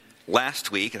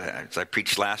last week, as I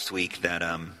preached last week, that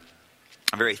I'm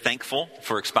very thankful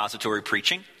for expository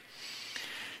preaching.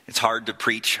 It's hard to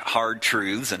preach hard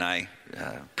truths, and I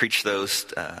preached those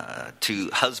to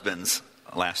husbands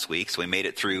last week. So we made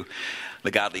it through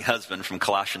the godly husband from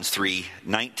Colossians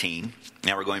 3:19.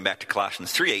 Now we're going back to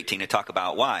Colossians 3:18 to talk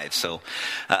about wives. So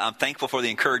I'm thankful for the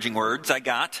encouraging words I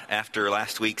got after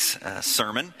last week's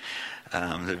sermon.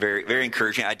 They're very, very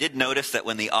encouraging. I did notice that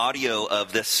when the audio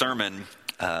of this sermon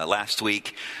last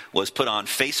week was put on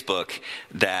Facebook,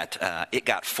 that it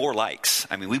got 4 likes.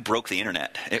 I mean, we broke the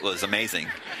internet. It was amazing.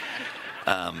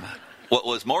 What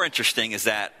was more interesting is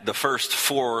that the first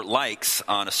 4 likes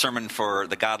on a sermon for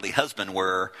the godly husband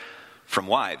were from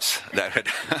wives that had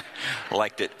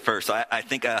liked it first. So I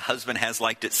think a husband has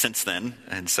liked it since then,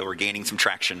 and so we're gaining some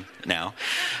traction now.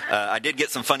 I did get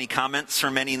some funny comments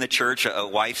from many in the church. A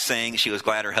wife saying she was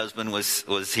glad her husband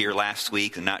was here last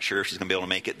week and not sure if she's going to be able to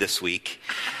make it this week.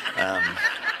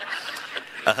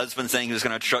 A husband saying he was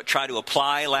going to try to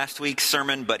apply last week's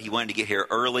sermon, but he wanted to get here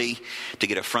early to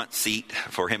get a front seat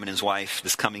for him and his wife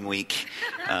this coming week.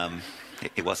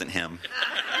 It wasn't him.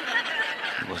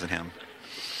 It wasn't him.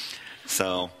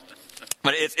 So,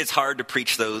 but it's hard to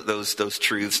preach those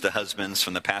truths to husbands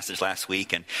from the passage last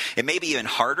week, and it may be even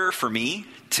harder for me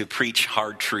to preach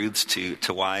hard truths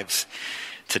to wives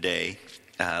today.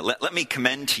 Let me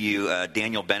commend to you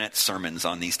Daniel Bennett's sermons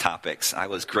on these topics. I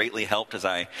was greatly helped as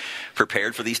I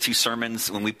prepared for these 2 sermons.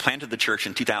 When we planted the church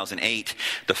in 2008,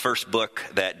 the first book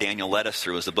that Daniel led us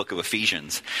through was the book of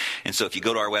Ephesians. And so if you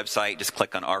go to our website, just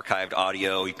click on archived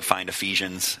audio, you can find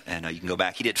Ephesians, and you can go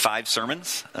back. He did 5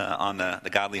 sermons on the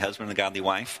godly husband and the godly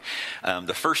wife.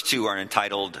 The first 2 are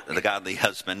entitled The Godly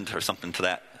Husband, or something to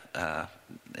that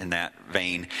in that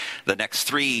vein. The next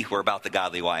 3 were about the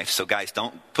godly wife. So guys,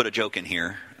 don't put a joke in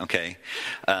here, okay?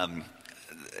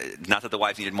 Not that the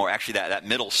wives needed more. Actually, that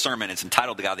middle sermon is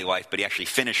entitled The Godly Wife, but he actually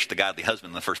finished the godly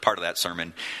husband in the first part of that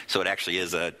sermon. So it actually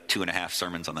is 2.5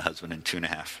 sermons on the husband and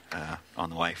 2.5 on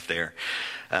the wife there.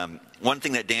 One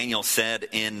thing that Daniel said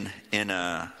in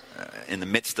the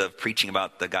midst of preaching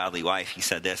about the godly wife, he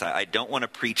said this: I don't want to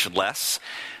preach less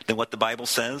than what the Bible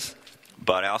says,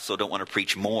 but I also don't want to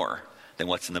preach more than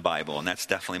what's in the Bible. And that's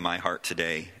definitely my heart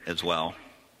today as well.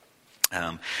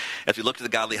 As we looked at the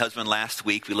godly husband last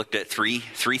week, we looked at three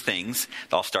things.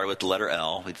 It all started with the letter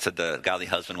L. We said the godly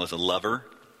husband was a lover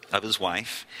of his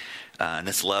wife. And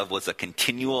this love was a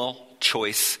continual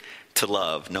choice to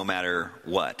love no matter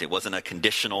what. It wasn't a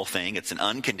conditional thing. It's an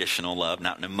unconditional love,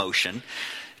 not an emotion.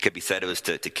 It could be said it was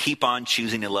to keep on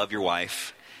choosing to love your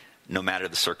wife no matter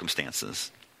the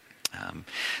circumstances.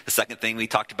 The second thing we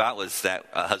talked about was that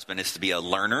a husband is to be a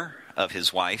learner of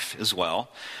his wife as well.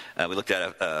 We looked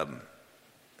at,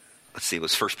 it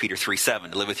was 1 Peter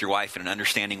 3:7, to live with your wife in an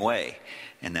understanding way.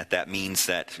 And that means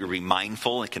that you're be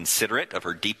mindful and considerate of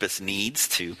her deepest needs,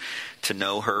 to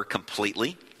know her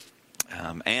completely.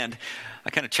 And I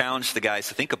kind of challenge the guys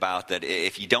to think about that.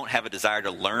 If you don't have a desire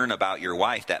to learn about your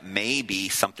wife, that may be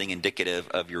something indicative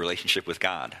of your relationship with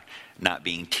God. Not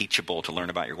being teachable to learn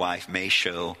about your wife may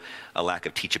show a lack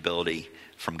of teachability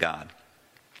from God.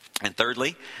 And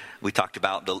thirdly, we talked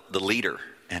about the leader.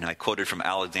 And I quoted from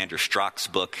Alexander Strock's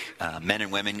book, Men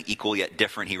and Women, Equal Yet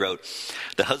Different. He wrote,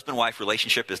 "The husband-wife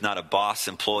relationship is not a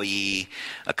boss-employee,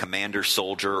 a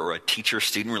commander-soldier, or a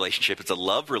teacher-student relationship. It's a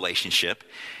love relationship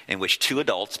in which 2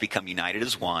 adults become united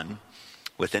as one.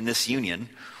 Within this union,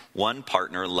 one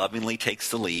partner lovingly takes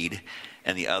the lead,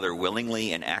 and the other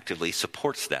willingly and actively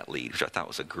supports that lead," which I thought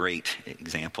was a great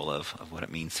example of what it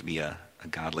means to be a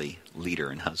godly leader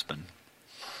and husband.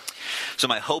 So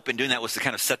my hope in doing that was to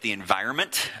kind of set the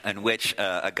environment in which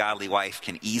a godly wife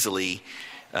can easily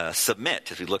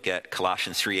submit, as we look at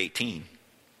Colossians 3:18.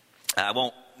 I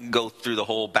won't go through the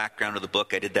whole background of the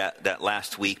book. I did that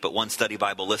last week, but one study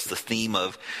Bible lists the theme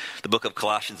of the book of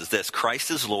Colossians is this: Christ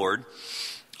is Lord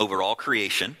over all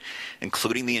creation,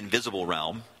 including the invisible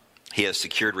realm. He has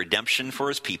secured redemption for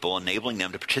his people, enabling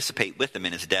them to participate with him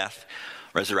in his death,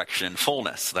 resurrection, and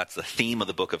fullness. So that's the theme of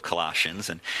the book of Colossians.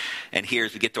 And here,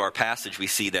 as we get to our passage, we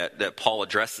see that Paul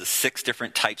addresses 6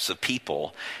 different types of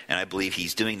people. And I believe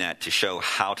he's doing that to show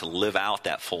how to live out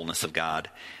that fullness of God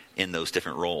in those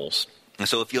different roles. And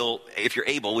so if you're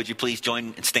able, would you please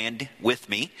join and stand with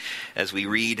me as we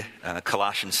read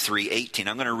Colossians 3:18.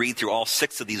 I'm going to read through all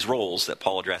 6 of these roles that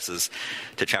Paul addresses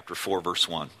to chapter 4, verse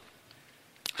 1.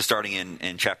 Starting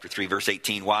in chapter 3, verse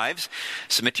 18, "Wives,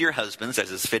 submit to your husbands as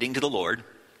is fitting to the Lord.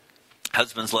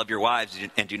 Husbands, love your wives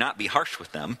and do not be harsh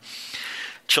with them.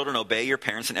 Children, obey your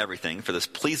parents in everything, for this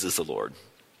pleases the Lord.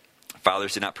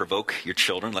 Fathers, do not provoke your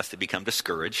children, lest they become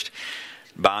discouraged.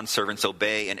 Bondservants,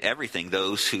 obey in everything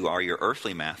those who are your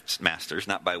earthly masters,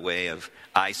 not by way of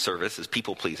eye service as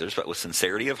people pleasers, but with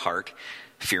sincerity of heart,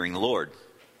 fearing the Lord.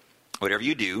 Whatever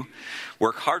you do,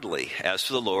 work heartily as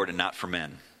for the Lord and not for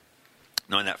men,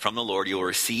 knowing that from the Lord you will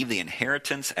receive the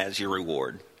inheritance as your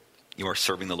reward. You are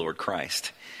serving the Lord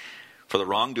Christ. For the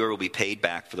wrongdoer will be paid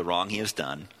back for the wrong he has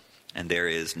done, and there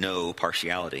is no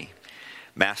partiality.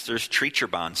 Masters, treat your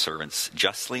bondservants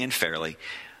justly and fairly,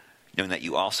 knowing that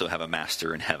you also have a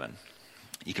master in heaven.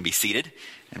 You can be seated,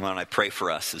 and why don't I pray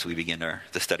for us as we begin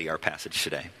to study our passage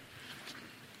today.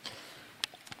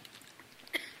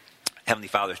 Heavenly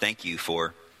Father, thank you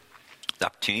for the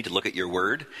opportunity to look at your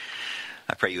word.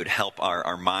 I pray you would help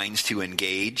our minds to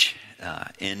engage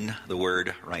in the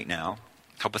word right now.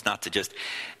 Help us not to just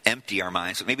empty our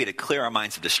minds, but maybe to clear our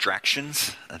minds of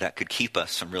distractions that could keep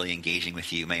us from really engaging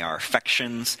with you. May our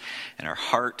affections and our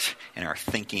heart and our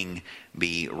thinking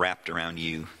be wrapped around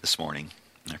you this morning.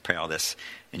 And I pray all this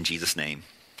in Jesus' name.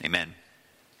 Amen.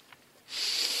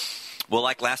 Well,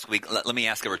 like last week, let me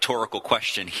ask a rhetorical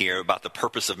question here about the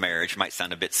purpose of marriage. It might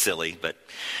sound a bit silly, but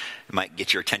it might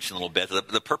get your attention a little bit.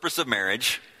 The purpose of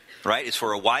marriage, right, is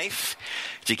for a wife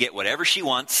to get whatever she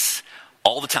wants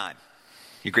all the time.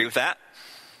 You agree with that?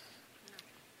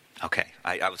 Okay.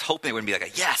 I was hoping it wouldn't be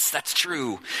like, yes, that's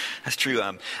true. That's true.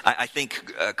 I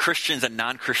think Christians and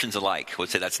non-Christians alike would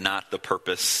say that's not the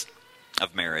purpose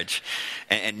of marriage.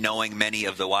 And knowing many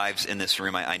of the wives in this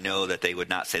room, I know that they would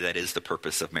not say that is the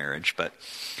purpose of marriage. But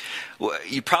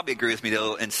you probably agree with me,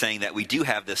 though, in saying that we do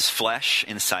have this flesh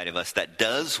inside of us that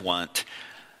does want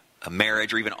a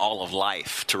marriage or even all of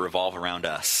life to revolve around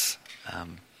us.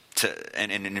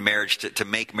 And in marriage, to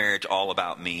make marriage all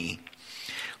about me.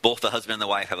 Both the husband and the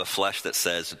wife have a flesh that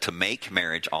says to make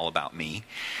marriage all about me,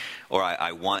 or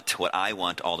I want what I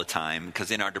want all the time. Because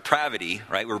in our depravity,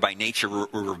 right, we're by nature we're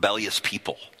rebellious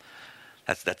people.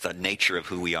 That's the nature of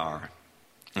who we are.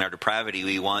 In our depravity,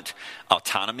 we want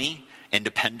autonomy,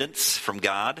 independence from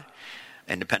God,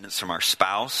 independence from our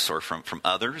spouse or from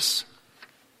others.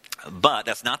 But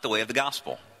that's not the way of the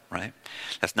gospel. Right?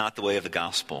 That's not the way of the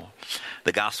gospel.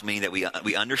 The gospel meaning that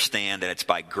we understand that it's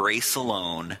by grace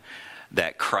alone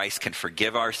that Christ can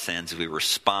forgive our sins if we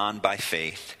respond by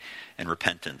faith and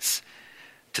repentance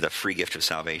to the free gift of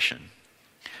salvation.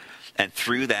 And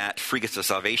through that free gift of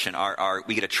salvation,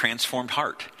 we get a transformed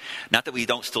heart. Not that we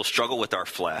don't still struggle with our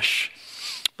flesh,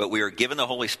 but we are given the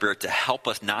Holy Spirit to help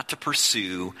us not to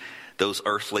pursue those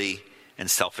earthly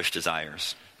and selfish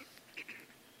desires.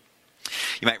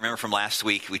 You might remember from last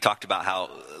week, we talked about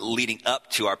how leading up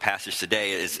to our passage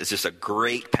today is just a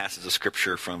great passage of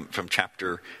Scripture from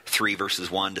chapter 3,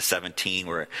 verses 1 to 17,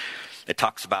 where it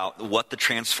talks about what the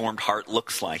transformed heart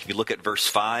looks like. If you look at verse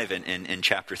 5 in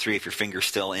chapter 3, if your finger's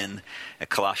still in at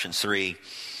Colossians 3,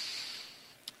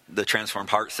 the transformed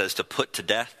heart says to put to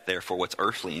death, therefore, what's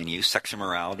earthly in you, sex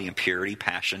immorality, impurity,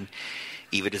 passion,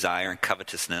 evil desire, and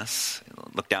covetousness.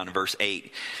 Look down in verse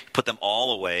 8. Put them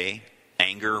all away.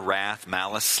 Anger, wrath,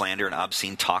 malice, slander, and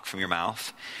obscene talk from your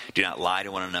mouth. Do not lie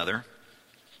to one another.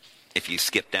 If you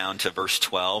skip down to verse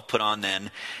 12, put on then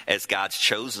as God's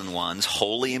chosen ones,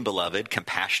 holy and beloved,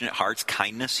 compassionate hearts,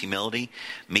 kindness, humility,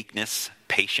 meekness,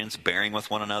 patience, bearing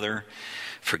with one another,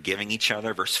 forgiving each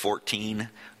other. Verse 14,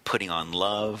 putting on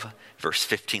love. Verse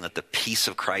 15, let the peace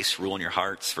of Christ rule in your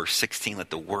hearts. Verse 16,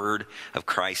 let the word of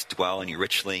Christ dwell in you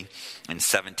richly. And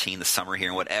 17, the summary here,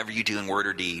 and whatever you do in word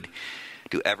or deed,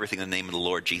 do everything in the name of the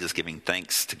Lord Jesus, giving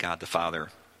thanks to God the Father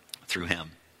through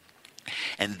him.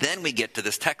 And then we get to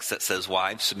this text that says,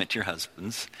 wives, submit to your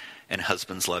husbands, and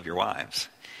husbands, love your wives.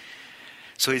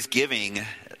 So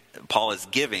Paul is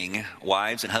giving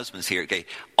wives and husbands here, okay,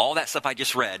 all that stuff I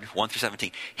just read, 1 through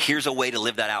 17, here's a way to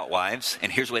live that out, wives,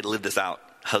 and here's a way to live this out,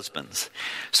 husbands.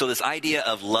 So this idea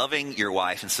of loving your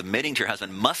wife and submitting to your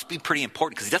husband must be pretty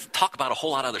important, because he doesn't talk about a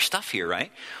whole lot of other stuff here,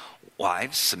 right?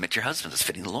 Wives, submit to your husbands. It's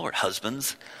fitting the Lord.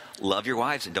 Husbands, love your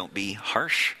wives and don't be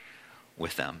harsh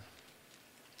with them.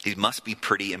 These must be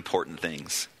pretty important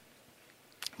things.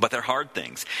 But they're hard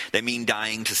things. They mean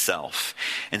dying to self.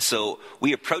 And so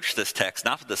we approach this text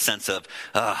not with the sense of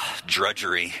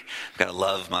drudgery. I've got to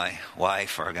love my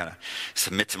wife, or I've got to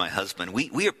submit to my husband.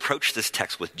 We approach this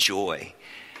text with joy.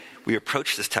 We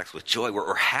approach this text with joy.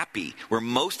 We're happy. We're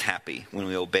most happy when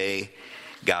we obey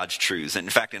God's truths. And in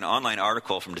fact, an online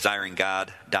article from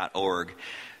desiringgod.org,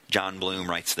 John Bloom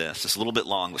writes this. It's a little bit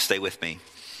long, but stay with me.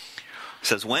 It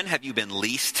says, when have you been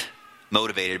least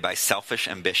motivated by selfish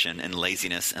ambition and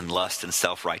laziness and lust and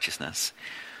self-righteousness?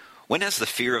 When has the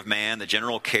fear of man, the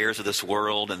general cares of this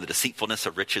world, and the deceitfulness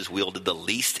of riches wielded the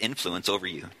least influence over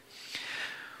you?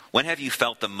 When have you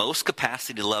felt the most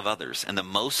capacity to love others and the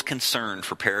most concern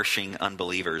for perishing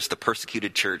unbelievers, the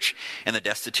persecuted church, and the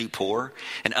destitute poor?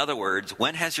 In other words,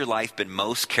 when has your life been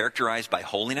most characterized by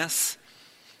holiness?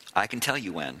 I can tell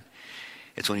you when.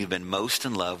 It's when you've been most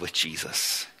in love with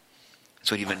Jesus. It's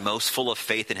when you've been most full of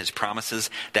faith in his promises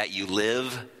that you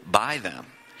live by them.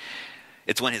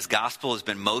 It's when his gospel has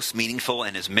been most meaningful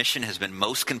and his mission has been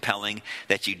most compelling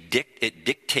that it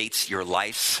dictates your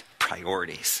life's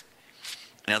priorities.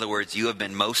 In other words, you have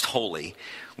been most holy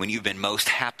when you've been most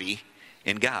happy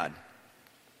in God.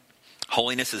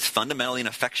 Holiness is fundamentally an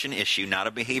affection issue, not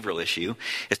a behavioral issue.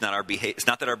 It's not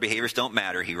that our behaviors don't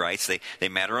matter, he writes. They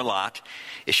matter a lot.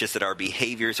 It's just that our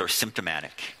behaviors are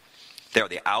symptomatic. They are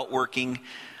the outworking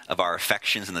of our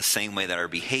affections in the same way that our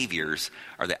behaviors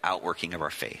are the outworking of our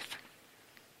faith.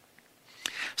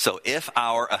 So if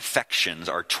our affections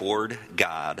are toward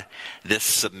God, this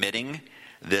submitting,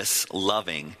 this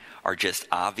loving are just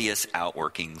obvious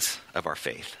outworkings of our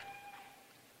faith.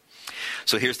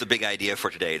 So here's the big idea for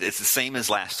today. It's the same as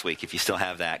last week, if you still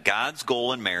have that. God's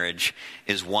goal in marriage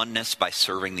is oneness by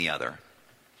serving the other.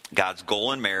 God's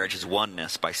goal in marriage is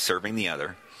oneness by serving the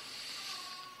other.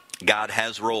 God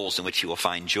has roles in which you will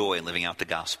find joy in living out the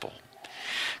gospel.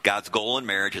 God's goal in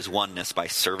marriage is oneness by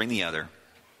serving the other.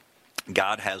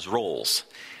 God has roles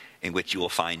in which you will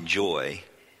find joy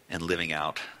in living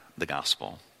out the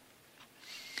gospel.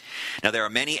 Now, there are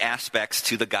many aspects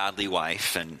to the godly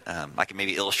wife, and I can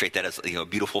maybe illustrate that as a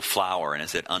beautiful flower, and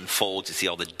as it unfolds, you see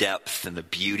all the depth and the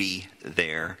beauty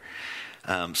there.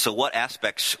 So what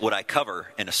aspects would I cover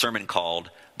in a sermon called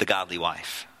The Godly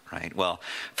Wife? Right. Well,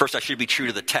 first I should be true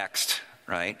to the text,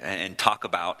 right, and talk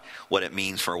about what it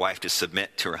means for a wife to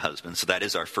submit to her husband. So that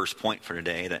is our first point for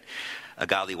today, that a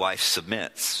godly wife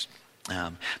submits.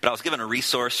 But I was given a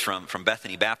resource from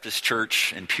Bethany Baptist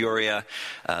Church in Peoria,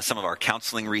 some of our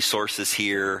counseling resources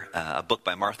here, a book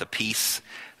by Martha Peace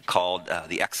called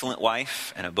The Excellent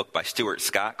Wife, and a book by Stuart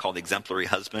Scott called The Exemplary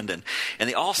Husband. And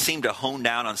they all seem to hone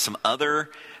down on some other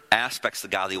aspects of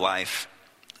the godly wife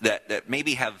that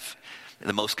maybe have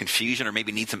the most confusion or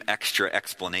maybe need some extra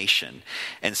explanation.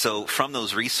 And so from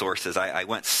those resources, I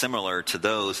went similar to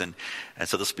those. And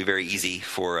so this will be very easy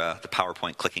for the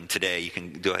PowerPoint clicking today. You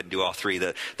can go ahead and do all three.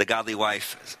 The godly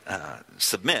wife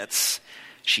submits,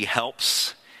 she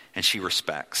helps, and she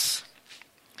respects.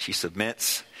 She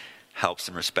submits, helps,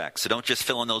 and respects. So don't just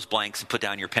fill in those blanks and put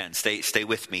down your pen. Stay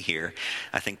with me here.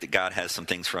 I think that God has some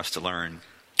things for us to learn.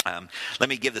 Let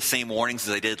me give the same warnings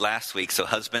as I did last week. So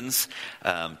husbands,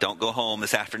 don't go home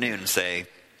this afternoon and say,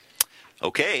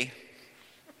 okay,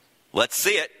 let's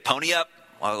see it. Pony up.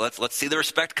 Well, let's see the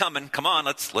respect coming. Come on,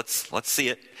 let's see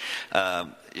it.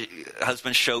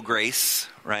 Husbands, show grace,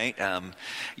 right?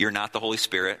 You're not the Holy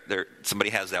Spirit. Somebody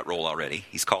has that role already.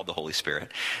 He's called the Holy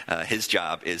Spirit. His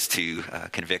job is to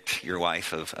convict your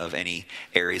wife of any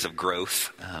areas of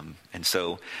growth. And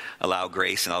so allow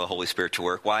grace and allow the Holy Spirit to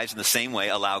work. Wives, in the same way,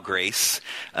 allow grace.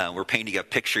 We're painting a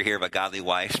picture here of a godly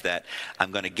wife that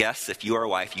I'm going to guess if you are a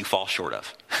wife, you fall short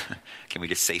of. Can we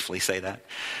just safely say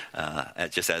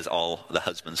that? Just as all the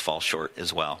husbands fall short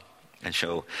as well. And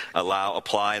so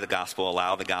apply the gospel,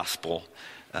 allow the gospel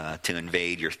to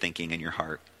invade your thinking and your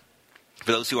heart.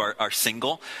 For those who are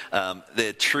single,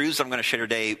 the truths I'm going to share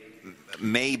today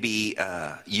may be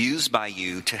used by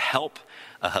you to help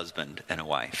a husband and a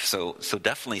wife. So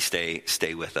definitely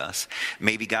stay with us.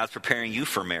 Maybe God's preparing you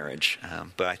for marriage,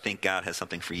 but I think God has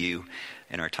something for you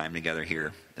in our time together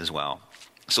here as well.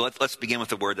 So let's begin with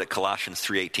the word that Colossians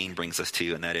 3:18 brings us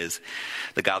to, and that is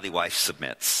the godly wife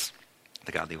submits.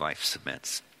 The godly wife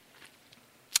submits.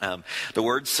 The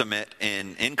word submit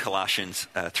in Colossians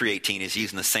 3:18 is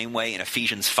used in the same way in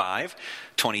Ephesians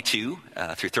 5:22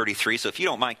 through 33. So if you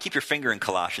don't mind, keep your finger in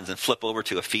Colossians and flip over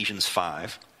to Ephesians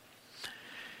 5.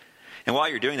 And while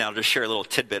you're doing that, I'll just share a little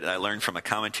tidbit that I learned from a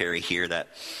commentary here that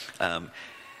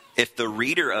if the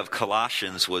reader of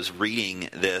Colossians was reading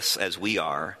this as we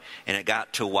are, and it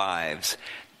got to wives,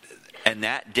 and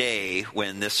that day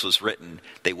when this was written,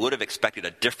 they would have expected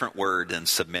a different word than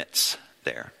submits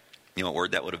there. You know what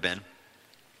word that would have been?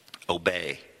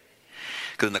 Obey.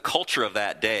 Because in the culture of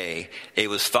that day, it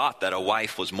was thought that a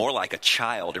wife was more like a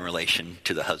child in relation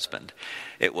to the husband.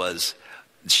 It was,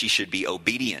 she should be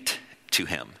obedient to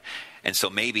him. And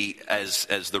so maybe as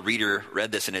the reader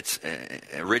read this, and it's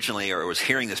originally, or was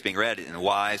hearing this being read, and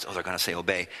wives, they're going to say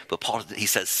obey. But Paul, he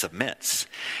says submits.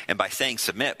 And by saying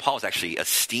submit, Paul is actually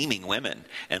esteeming women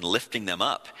and lifting them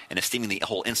up and esteeming the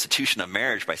whole institution of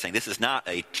marriage by saying this is not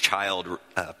a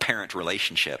child-parent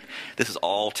relationship. This is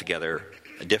altogether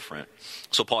different.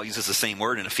 So Paul uses the same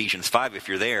word in Ephesians 5 if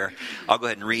you're there. I'll go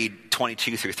ahead and read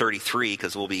 22 through 33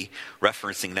 because we'll be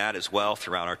referencing that as well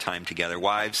throughout our time together.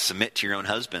 Wives, submit to your own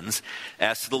husbands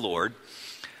as to the Lord.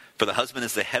 For the husband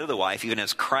is the head of the wife, even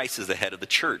as Christ is the head of the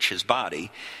church, his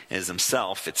body, and is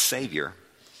himself its Savior.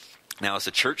 Now, as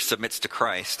the church submits to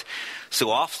Christ, so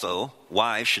also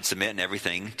wives should submit in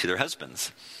everything to their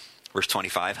husbands. Verse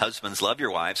 25, husbands, love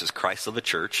your wives as Christ loved the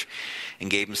church and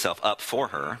gave himself up for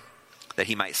her, that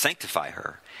he might sanctify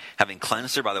her, having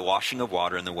cleansed her by the washing of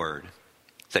water in the word,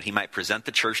 that he might present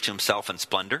the church to himself in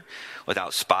splendor,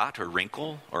 without spot or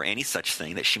wrinkle or any such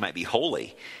thing, that she might be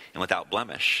holy and without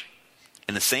blemish.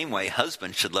 In the same way,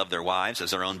 husbands should love their wives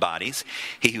as their own bodies.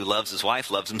 He who loves his wife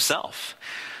loves himself.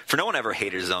 For no one ever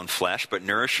hated his own flesh, but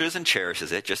nourishes and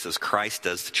cherishes it, just as Christ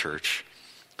does the church,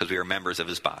 because we are members of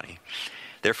his body.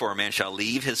 Therefore, a man shall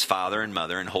leave his father and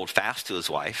mother and hold fast to his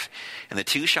wife, and the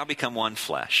two shall become one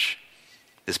flesh.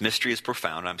 This mystery is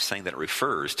profound. I'm saying that it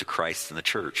refers to Christ and the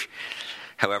church.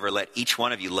 However, let each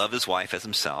one of you love his wife as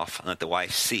himself, and let the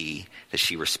wife see that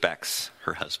she respects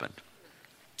her husband.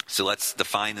 So let's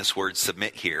define this word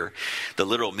submit here. The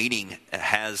literal meaning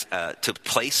has to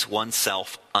place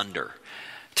oneself under,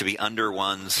 to be under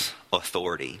one's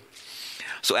authority.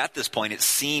 So at this point, it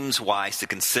seems wise to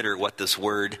consider what this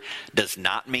word does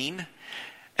not mean,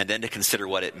 and then to consider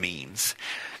what it means.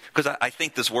 Because I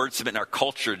think this word submit in our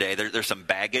culture today, there's some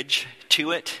baggage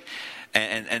to it.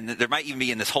 And there might even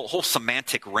be in this whole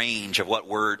semantic range of what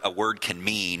a word can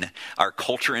mean. Our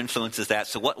culture influences that.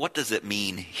 So what does it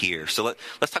mean here? So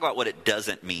let's talk about what it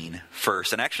doesn't mean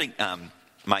first. And actually,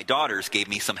 my daughters gave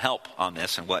me some help on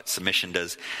this and what submission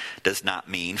does not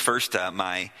mean. First,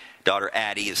 my daughter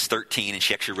Addie is 13, and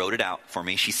she actually wrote it out for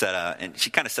me. She said, and she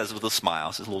kind of says it with a smile.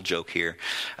 This is a little joke here.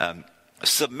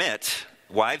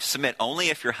 Wives submit only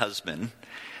if your husband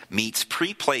meets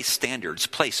pre-placed standards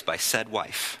placed by said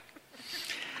wife.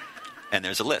 And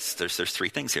there's a list. There's 3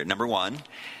 things here. Number 1,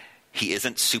 he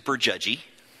isn't super judgy.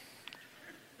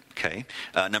 Okay.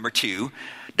 Number 2,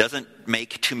 doesn't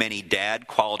make too many dad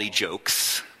quality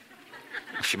jokes.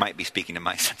 She might be speaking to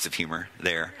my sense of humor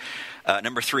there.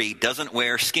 Number 3, doesn't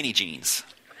wear skinny jeans.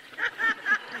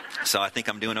 So I think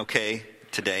I'm doing okay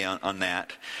today on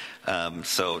that.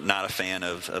 So not a fan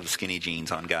of skinny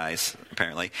jeans on guys,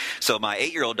 apparently. So my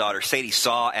 8-year-old daughter, Sadie,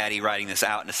 saw Addie writing this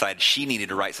out and decided she needed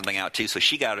to write something out too. So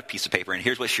she got a piece of paper, and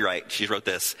here's what she wrote. She wrote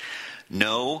this: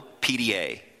 no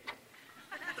PDA.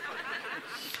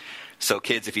 So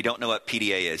kids, if you don't know what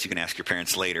PDA is, you can ask your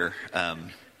parents later.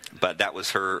 But that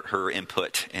was her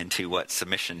input into what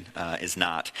submission is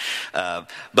not.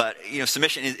 But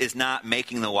submission is not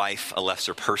making the wife a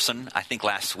lesser person. I think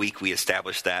last week we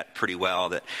established that pretty well,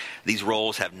 that these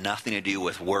roles have nothing to do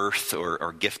with worth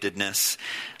or giftedness.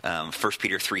 1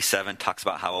 Peter 3:7 talks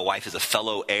about how a wife is a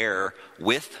fellow heir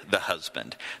with the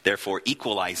husband, therefore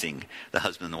equalizing the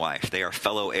husband and the wife. They are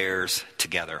fellow heirs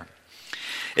together.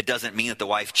 It doesn't mean that the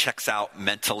wife checks out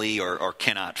mentally or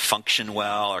cannot function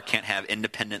well or can't have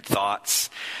independent thoughts.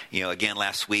 Again,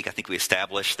 last week I think we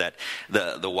established that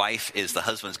the wife is the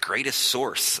husband's greatest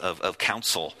source of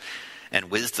counsel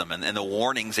and wisdom, and the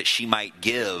warnings that she might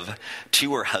give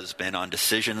to her husband on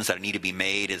decisions that need to be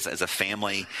made as a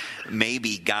family may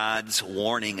be God's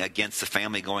warning against the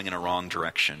family going in a wrong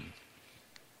direction.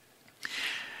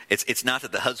 It's not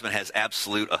that the husband has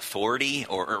absolute authority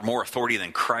or more authority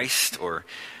than Christ, or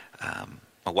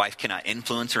a wife cannot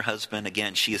influence her husband.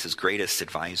 Again, she is his greatest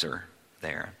advisor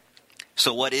there.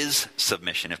 So what is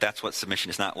submission? If that's what submission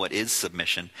is not, what is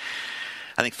submission?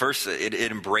 I think first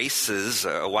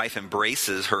a wife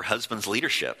embraces her husband's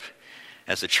leadership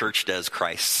as the church does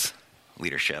Christ's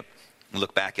leadership.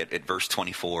 Look back at verse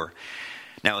 24.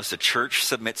 Now, as the church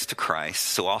submits to Christ,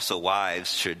 so also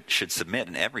wives should submit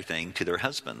in everything to their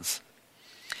husbands.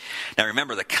 Now,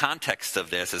 remember, the context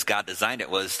of this, as God designed it,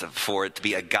 was for it to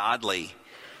be a godly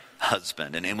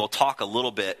husband. And we'll talk in a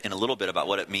little bit about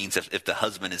what it means if the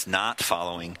husband is not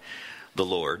following the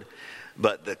Lord.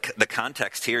 But the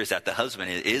context here is that the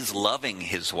husband is loving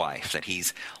his wife, that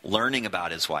he's learning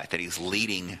about his wife, that he's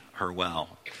leading her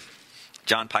well.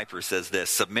 John Piper says this: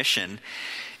 submission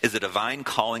is a divine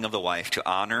calling of the wife to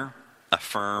honor,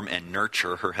 affirm, and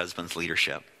nurture her husband's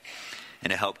leadership, and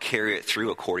to help carry it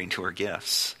through according to her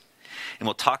gifts. And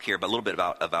we'll talk here a little bit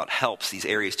about helps. These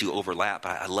areas do overlap,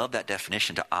 but I love that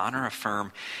definition: to honor,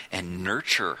 affirm, and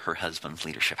nurture her husband's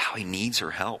leadership, how he needs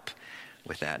her help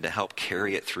with that, to help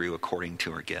carry it through according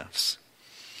to her gifts.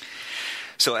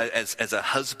 So as a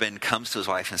husband comes to his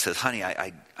wife and says, honey,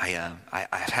 I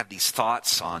have these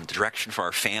thoughts on direction for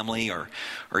our family, or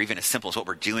even as simple as what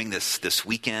we're doing this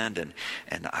weekend,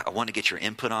 and I want to get your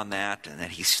input on that. And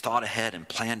then he's thought ahead and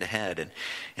planned ahead, and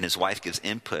his wife gives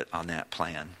input on that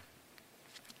plan.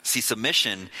 See,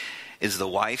 submission is the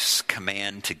wife's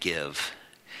command to give.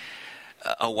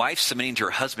 A wife submitting to her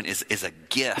husband is a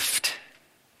gift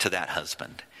to that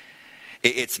husband.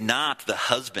 It's not the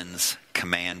husband's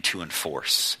command to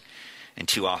enforce. And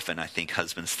too often, I think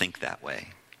husbands think that way.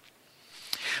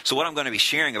 So what I'm going to be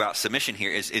sharing about submission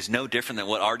here is no different than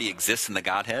what already exists in the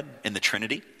Godhead, in the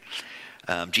Trinity.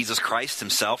 Jesus Christ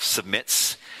himself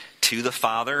submits to the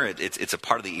Father. It's a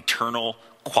part of the eternal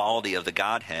quality of the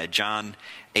Godhead. John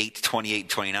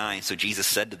 8:28-29. So Jesus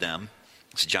said to them,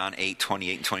 it's John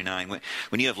 8:28-29.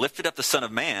 When you have lifted up the Son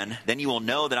of Man, then you will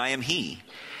know that I am he,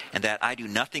 and that I do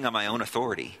nothing on my own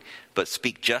authority, but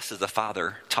speak just as the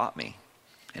Father taught me.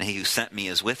 And he who sent me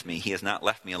is with me. He has not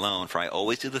left me alone, for I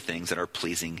always do the things that are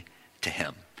pleasing to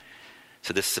him.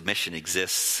 So this submission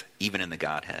exists even in the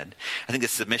Godhead. I think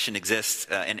this submission exists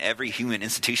in every human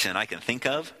institution that I can think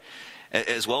of,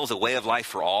 as well as a way of life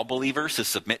for all believers to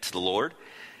submit to the Lord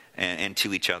and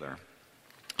to each other.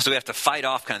 So we have to fight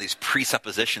off kind of these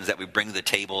presuppositions that we bring to the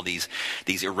table, these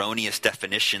erroneous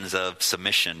definitions of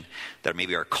submission that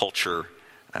maybe our culture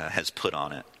has put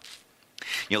on it.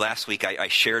 Last week I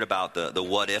shared about the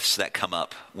what-ifs that come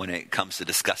up when it comes to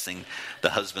discussing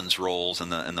the husband's roles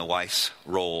and the wife's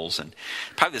roles. And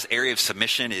probably this area of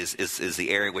submission is the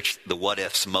area which the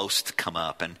what-ifs most come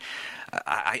up. And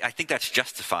I think that's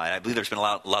justified. I believe there's been a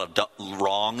lot of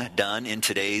wrong done in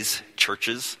today's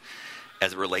churches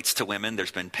as it relates to women.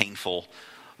 There's been painful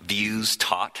views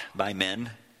taught by men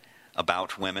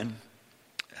about women.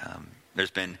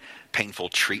 There's been painful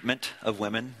treatment of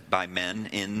women by men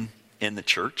in the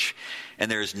church. And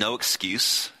there is no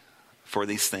excuse for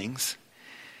these things.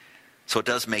 So it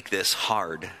does make this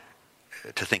hard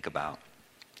to think about.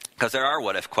 Because there are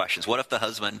what-if questions. What if the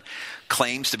husband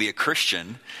claims to be a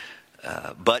Christian,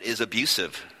 but is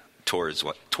abusive towards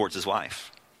his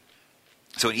wife?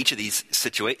 So in each of these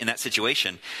in that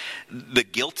situation, the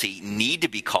guilty need to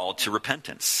be called to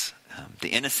repentance. The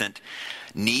innocent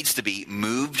needs to be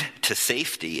moved to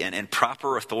safety and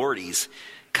proper authorities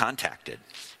contacted.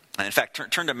 And in fact,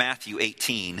 turn to Matthew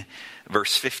 18,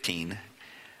 verse 15.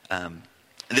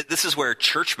 This is where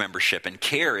church membership and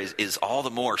care is all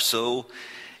the more so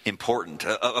important.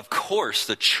 Of course,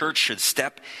 the church should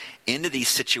step into these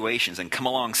situations and come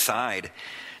alongside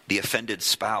the offended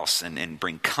spouse and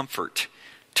bring comfort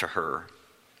to her.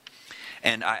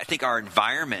 And I think our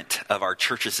environment of our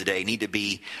churches today need to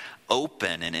be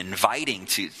open and inviting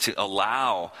to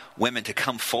allow women to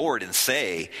come forward and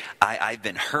say, I've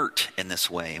been hurt in this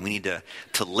way. And we need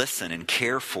to listen and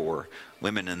care for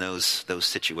women in those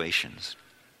situations.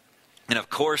 And of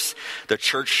course, the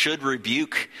church should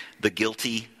rebuke the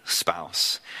guilty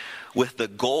spouse with the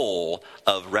goal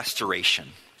of restoration.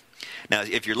 Now,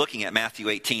 if you're looking at Matthew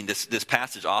 18, this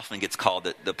passage often gets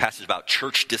called the passage about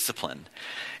church discipline.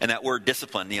 And that word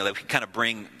discipline, we can kind of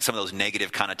bring some of those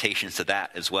negative connotations to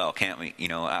that as well, can't we?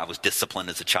 I was disciplined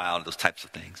as a child, those types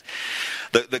of things.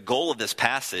 The goal of this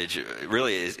passage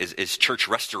really is church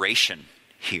restoration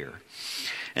here.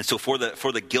 And so for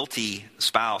the guilty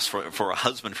spouse, for a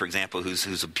husband, for example,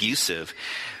 who's abusive,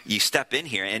 you step in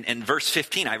here. And verse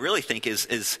 15, I really think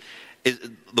is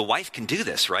the wife can do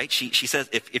this, right? She says,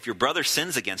 if your brother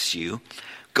sins against you,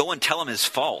 go and tell him his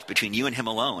fault between you and him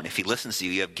alone. If he listens to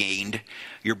you, you have gained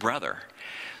your brother.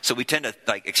 So we tend to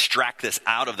extract this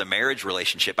out of the marriage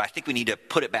relationship. I think we need to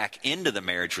put it back into the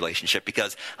marriage relationship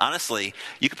because honestly,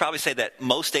 you could probably say that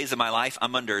most days of my life,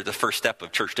 I'm under the first step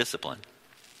of church discipline.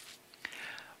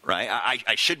 Right?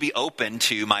 I should be open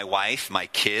to my wife, my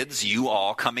kids, you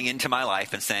all coming into my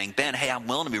life and saying, Ben, hey, I'm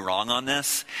willing to be wrong on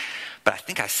this, but I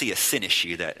think I see a sin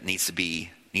issue that needs to be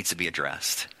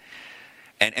addressed.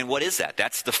 And what is that?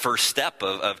 That's the first step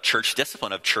of church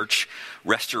discipline, of church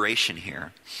restoration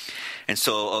here. And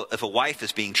so if a wife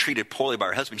is being treated poorly by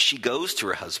her husband, she goes to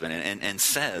her husband and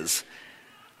says,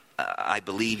 I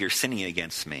believe you're sinning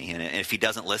against me. And if he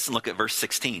doesn't listen, look at verse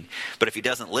 16. But if he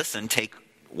doesn't listen, take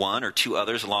one or two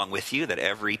others along with you, that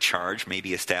every charge may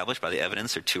be established by the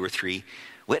evidence of 2 or 3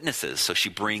 witnesses. So she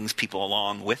brings people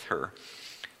along with her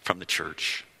from the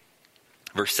church.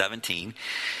 Verse 17,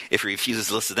 if he refuses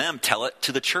to listen to them, tell it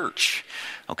to the church.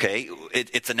 Okay,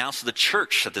 it's announced to the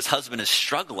church that this husband is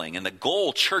struggling, and the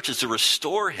goal, church, is to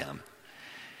restore him.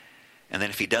 And then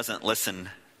if he doesn't listen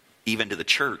even to the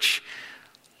church,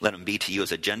 let him be to you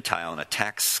as a Gentile and a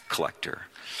tax collector.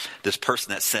 This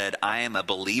person that said, I am a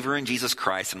believer in Jesus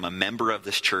Christ and I'm a member of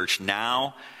this church,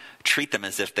 now treat them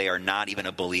as if they are not even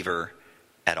a believer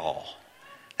at all,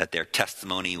 that their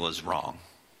testimony was wrong.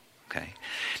 Okay.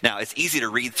 Now, it's easy to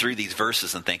read through these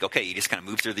verses and think, okay, you just kind of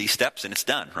move through these steps and it's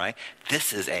done, right?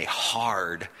 This is a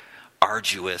hard,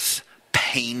 arduous,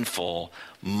 painful,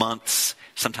 months,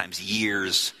 sometimes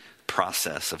years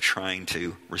process of trying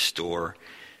to restore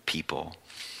people.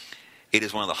 It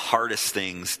is one of the hardest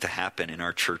things to happen in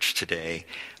our church today,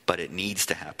 but it needs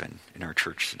to happen in our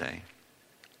church today.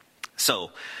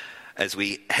 So, as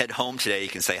we head home today, you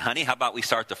can say, honey, how about we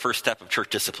start the first step of church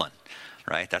discipline?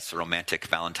 Right? That's the romantic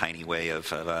Valentine-y way of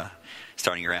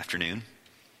starting your afternoon.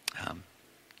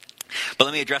 But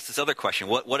let me address this other question.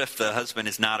 What if the husband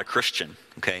is not a Christian?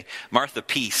 Okay, Martha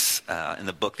Peace, in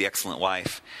the book The Excellent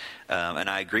Wife, and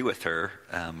I agree with her,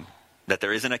 that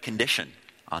there isn't a condition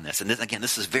on this. And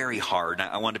this is very hard.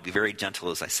 I want to be very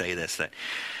gentle as I say this.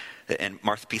 And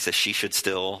Martha Peace says she should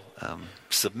still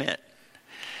submit.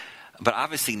 But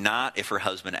obviously not if her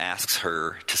husband asks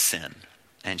her to sin.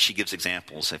 And she gives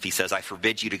examples. If he says, I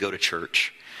forbid you to go to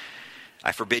church.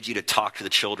 I forbid you to talk to the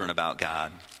children about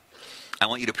God. I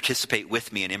want you to participate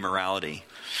with me in immorality.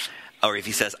 Or if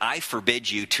he says, I forbid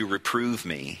you to reprove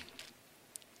me,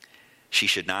 she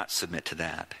should not submit to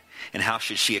that. And how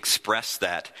should she express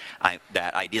that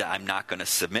idea, I'm not going to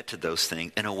submit to those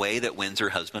things, in a way that wins her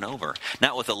husband over?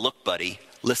 Not with a look, buddy,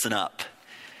 listen up.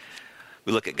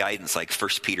 We look at guidance like 1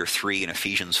 Peter 3 and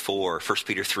Ephesians 4. 1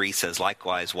 Peter 3 says,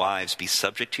 likewise, wives, be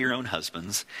subject to your own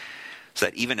husbands, so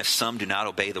that even if some do not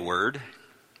obey the word,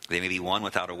 they may be won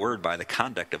without a word by the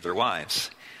conduct of their wives,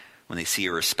 when they see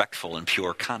a respectful and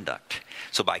pure conduct.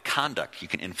 So by conduct, you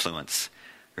can influence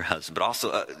your husband. But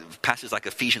also passages like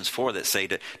Ephesians 4 that say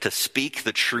to speak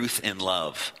the truth in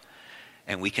love.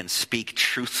 And we can speak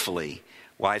truthfully.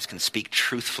 Wives can speak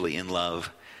truthfully in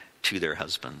love to their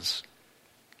husbands.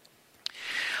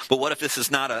 But what if this is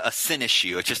not a sin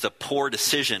issue? It's just a poor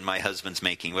decision my husband's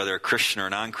making, whether a Christian or a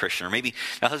non-Christian, or maybe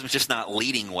my husband's just not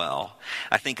leading well.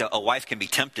 I think a wife can be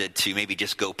tempted to maybe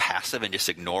just go passive and just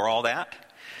ignore all that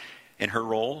in her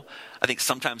role. I think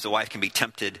sometimes the wife can be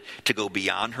tempted to go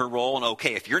beyond her role and,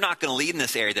 okay, if you're not going to lead in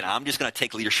this area, then I'm just going to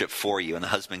take leadership for you. And the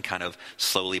husband kind of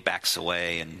slowly backs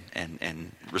away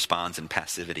and responds in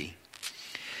passivity.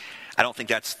 I don't think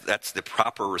that's the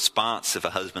proper response if a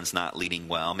husband's not leading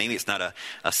well. Maybe it's not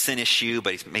a sin issue,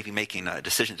 but he's maybe making a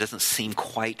decision that doesn't seem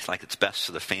quite like it's best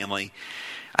for the family.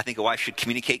 I think a wife should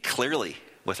communicate clearly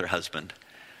with her husband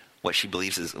what she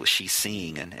believes is what she's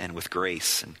seeing, and with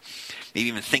grace. And maybe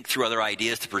even think through other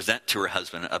ideas to present to her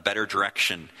husband a better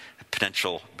direction, a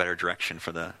potential better direction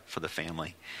for the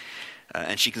family.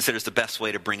 And she considers the best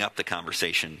way to bring up the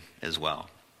conversation as well.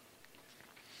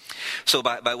 So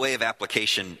by way of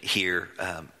application here,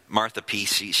 Martha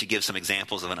Peace, she gives some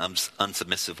examples of an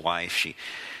unsubmissive wife.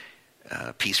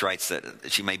 Peace writes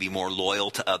that she may be more loyal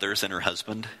to others than her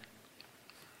husband.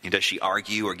 Does she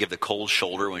argue or give the cold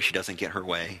shoulder when she doesn't get her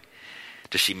way?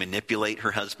 Does she manipulate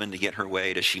her husband to get her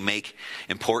way? Does she make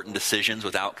important decisions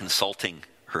without consulting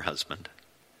her husband?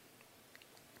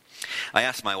 I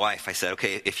asked my wife, I said,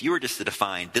 okay, if you were just to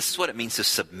define, this is what it means to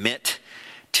submit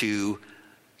to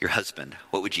your husband,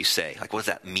 what would you say? Like, what does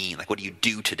that mean? Like, what do you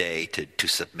do today to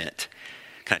submit?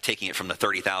 Kind of taking it from the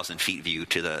 30,000 feet view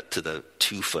to the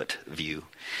 2-foot view.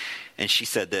 And she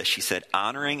said this, she said,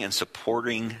 honoring and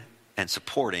supporting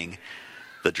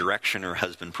the direction her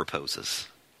husband proposes.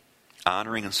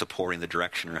 Honoring and supporting the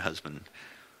direction her husband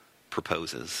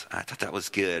proposes. I thought that was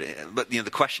good. But the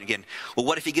question again, well,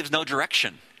 what if he gives no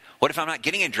direction? What if I'm not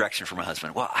getting a direction from my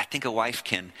husband? Well, I think a wife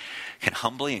can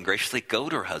humbly and graciously go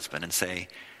to her husband and say,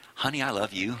 honey, I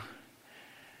love you,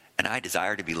 and I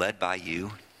desire to be led by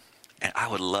you, and I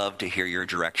would love to hear your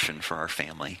direction for our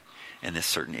family in this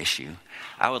certain issue.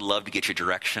 I would love to get your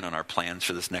direction on our plans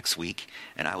for this next week,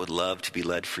 and I would love to be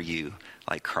led for you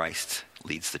like Christ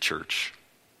leads the church.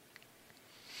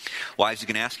 Wives, you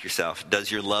can ask yourself, does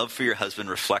your love for your husband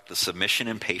reflect the submission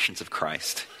and patience of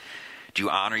Christ? Do you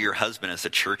honor your husband as the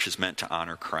church is meant to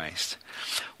honor Christ?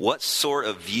 What sort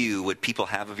of view would people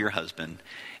have of your husband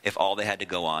if all they had to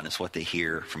go on is what they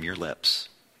hear from your lips?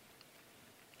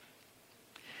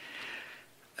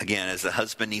 Again, as the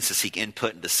husband needs to seek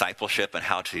input and discipleship on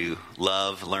how to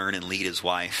love, learn, and lead his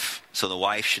wife, so the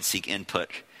wife should seek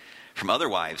input from other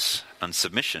wives on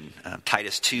submission.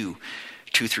 Titus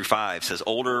 2:2-5 says,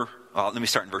 let me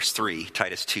start in verse 3,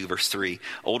 Titus 2, verse 3.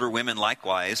 Older women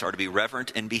likewise are to be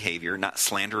reverent in behavior, not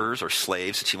slanderers or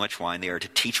slaves to too much wine. They are to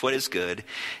teach what is good,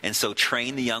 and so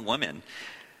train the young women.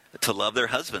 to love their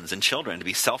husbands and children, to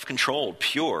be self-controlled,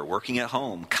 pure, working at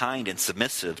home, kind and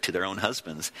submissive to their own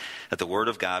husbands, that the word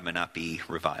of God may not be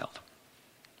reviled.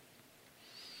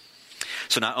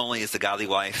 So not only is the godly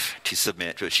wife to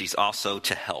submit, but she's also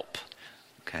to help.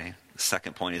 Okay? The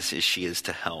second point is she is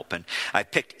to help. And I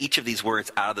picked each of these words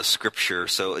out of the scripture.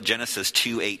 So Genesis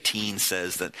 2:18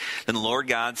 says that, then the Lord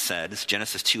God said, this is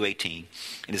Genesis 2:18,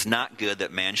 it is not good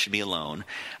that man should be alone.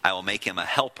 I will make him a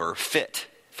helper fit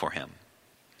for him.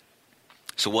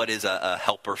 So what is a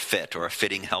helper fit, or a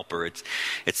fitting helper? It's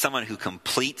someone who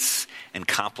completes and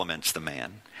complements the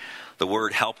man. The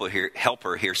word helper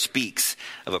here speaks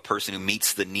of a person who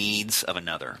meets the needs of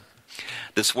another.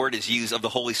 This word is used of the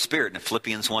Holy Spirit in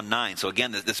Philippians 1:9. So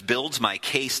again, this builds my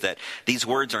case that these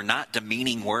words are not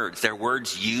demeaning words. They're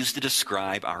words used to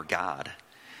describe our God.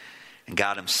 And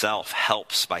God himself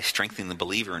helps by strengthening the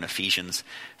believer in Ephesians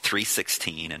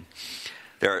 3:16. And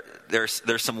there's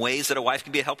some ways that a wife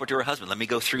can be a helper to her husband. Let me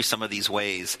go through some of these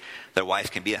ways that a wife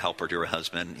can be a helper to her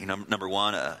husband. Number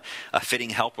one, a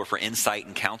fitting helper for insight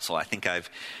and counsel. I think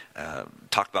I've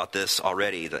talked about this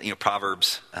already.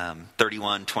 Proverbs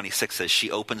 31:26 says, she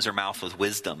opens her mouth with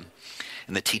wisdom,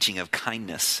 and the teaching of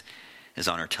kindness is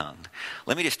on her tongue.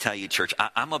 Let me just tell you, church,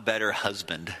 I'm a better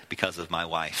husband because of my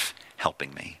wife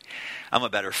helping me. I'm a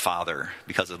better father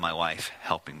because of my wife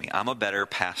helping me. I'm a better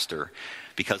pastor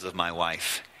because of my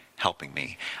wife helping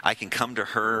me. I can come to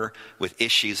her with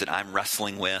issues that I'm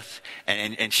wrestling with,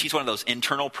 and she's one of those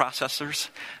internal processors.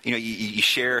 You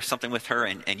share something with her,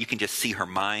 and you can just see her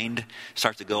mind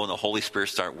start to go, and the Holy Spirit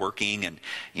start working, and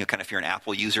kind of if you're an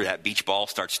Apple user, that beach ball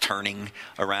starts turning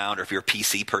around, or if you're a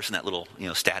PC person, that little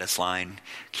status line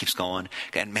keeps going.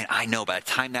 And man, I know by the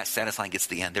time that status line gets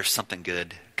to the end, there's something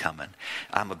good coming.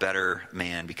 I'm a better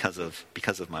man because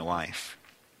of my wife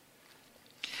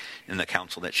and the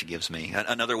counsel that she gives me.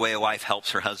 Another way a wife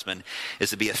helps her husband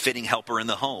is to be a fitting helper in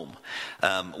the home.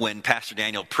 When Pastor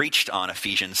Daniel preached on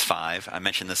Ephesians 5, I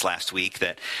mentioned this last week,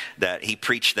 that he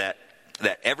preached that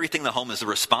everything in the home is the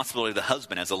responsibility of the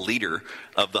husband as a leader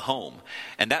of the home.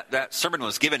 And that sermon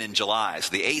was given in July,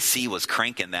 so the AC was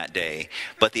cranking that day.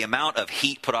 But the amount of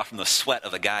heat put off from the sweat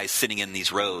of the guys sitting in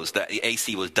these rows, that the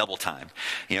AC was double time.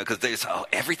 Because there's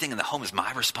everything in the home is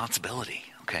my responsibility,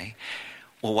 okay?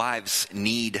 Well, wives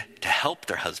need to help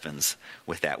their husbands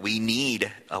with that. We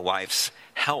need a wife's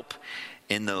help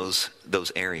in those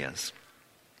areas.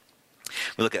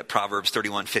 We look at Proverbs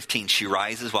 31:15. She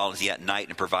rises while it is yet night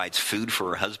and provides food for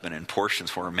her husband and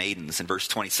portions for her maidens. In verse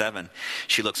 27,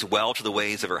 she looks well to the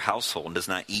ways of her household and does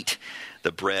not eat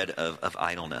the bread of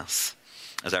idleness.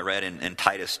 As I read in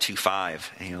Titus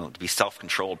 2:5, to be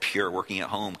self-controlled, pure, working at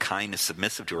home, kind and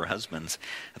submissive to her husbands,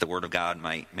 that the word of God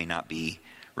may not be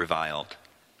reviled.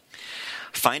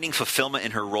 Finding fulfillment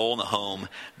in her role in the home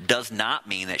does not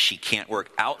mean that she can't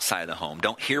work outside the home.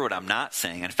 Don't hear what I'm not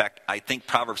saying. In fact, I think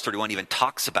Proverbs 31 even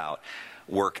talks about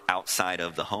work outside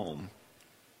of the home.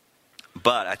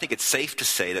 But I think it's safe to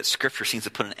say that Scripture seems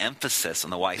to put an emphasis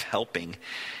on the wife helping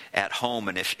at home.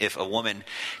 And if a woman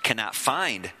cannot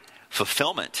find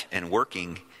fulfillment in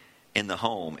working in the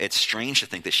home, it's strange to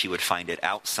think that she would find it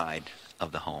outside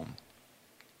of the home.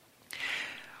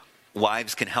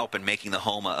 Wives can help in making the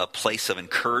home a place of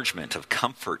encouragement, of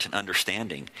comfort and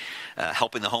understanding.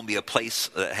 Helping the home be a place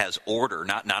that has order,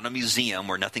 not a museum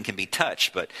where nothing can be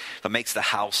touched, but makes the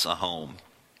house a home.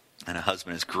 And a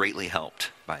husband is greatly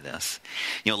helped by this.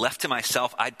 Left to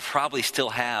myself, I'd probably still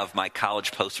have my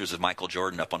college posters of Michael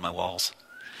Jordan up on my walls.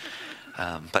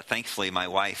 But thankfully, my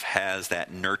wife has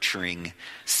that nurturing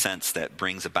sense that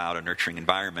brings about a nurturing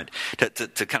environment.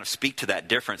 To kind of speak to that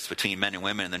difference between men and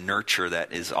women and the nurture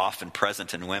that is often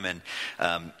present in women,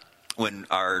 when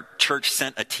our church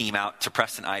sent a team out to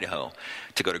Preston, Idaho,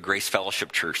 to go to Grace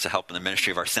Fellowship Church to help in the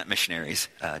ministry of our sent missionaries,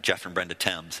 Jeff and Brenda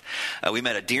Timms, we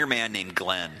met a dear man named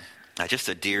Glenn. Just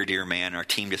a dear man. Our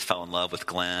team just fell in love with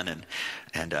Glenn,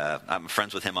 and I'm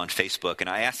friends with him on Facebook. And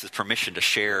I asked his permission to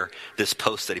share this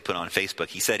post that he put on Facebook.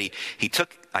 He said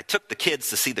I took the kids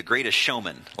to see The Greatest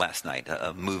Showman last night,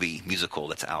 a musical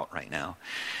that's out right now.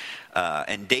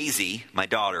 And Daisy, my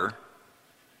daughter,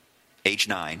 age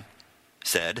 9,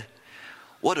 said,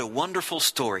 "What a wonderful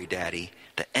story, Daddy.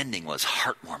 The ending was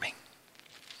heartwarming."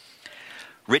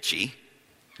 Richie,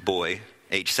 boy,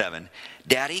 age 7,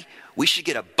 "Daddy, we should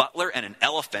get a butler and an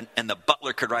elephant, and the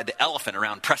butler could ride the elephant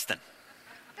around Preston."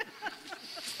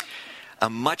 A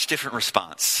much different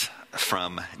response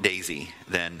from Daisy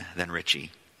than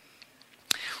Richie.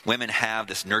 Women have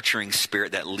this nurturing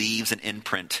spirit that leaves an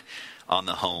imprint on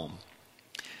the home.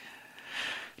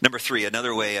 Number 3,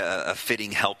 another way a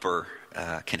fitting helper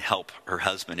can help her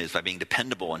husband is by being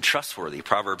dependable and trustworthy.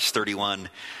 Proverbs 31:11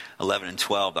 and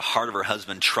 12, the heart of her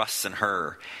husband trusts in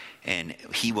her, and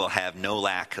he will have no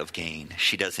lack of gain.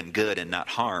 She does him good and not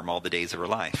harm all the days of her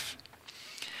life.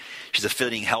 She's a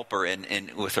fitting helper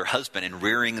with her husband in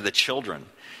rearing the children.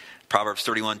 Proverbs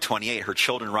 31:28, her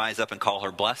children rise up and call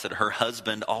her blessed, her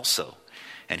husband also,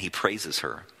 and he praises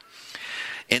her.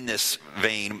 In this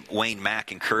vein, Wayne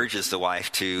Mack encourages the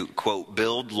wife to, quote,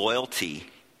 build loyalty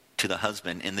to the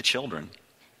husband in the children.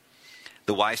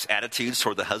 The wife's attitudes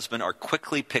toward the husband are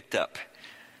quickly picked up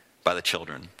by the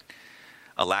children.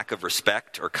 A lack of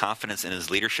respect or confidence in his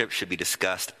leadership should be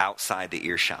discussed outside the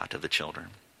earshot of the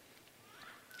children.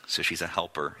 So she's a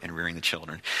helper in rearing the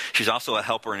children. She's also a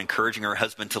helper in encouraging her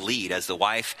husband to lead. As the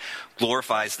wife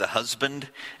glorifies the husband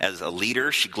as a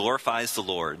leader, she glorifies the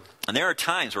Lord. And there are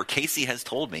times where Casey has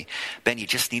told me, Ben, you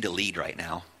just need to lead right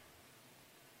now.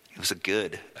 It was a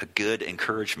good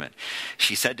encouragement.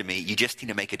 She said to me, you just need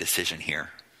to make a decision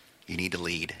here. You need to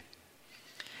lead.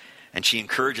 And she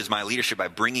encourages my leadership by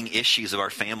bringing issues of our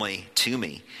family to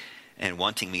me and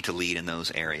wanting me to lead in those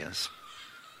areas.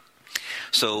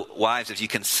 So wives, as you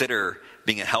consider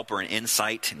being a helper in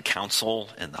insight and counsel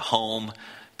in the home,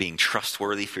 being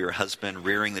trustworthy for your husband,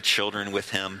 rearing the children with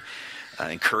him,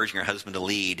 encouraging your husband to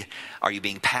lead, are you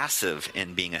being passive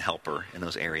in being a helper in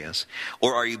those areas?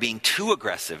 Or are you being too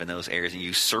aggressive in those areas and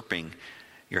usurping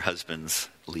your husband's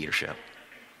leadership?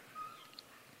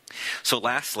 So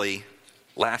lastly,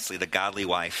 the godly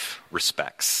wife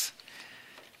respects.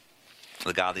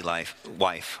 The godly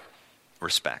wife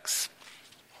respects.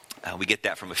 We get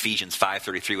that from Ephesians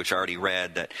 5:33, which I already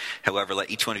read, that, however,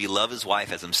 let each one of you love his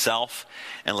wife as himself,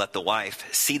 and let the wife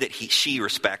see that she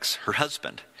respects her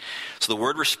husband. So the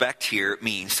word respect here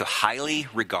means to highly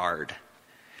regard,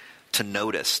 to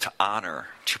notice, to honor,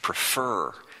 to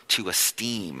prefer, to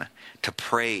esteem, to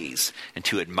praise, and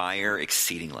to admire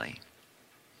exceedingly.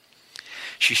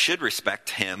 She should respect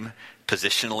him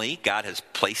positionally. God has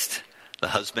placed the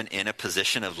husband in a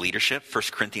position of leadership,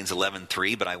 1 Corinthians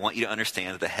 11:3, but I want you to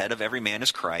understand that the head of every man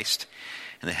is Christ,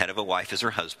 and the head of a wife is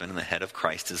her husband, and the head of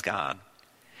Christ is God.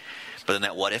 But then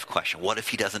that what if question, what if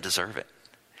he doesn't deserve it?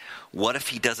 What if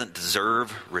he doesn't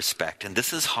deserve respect? And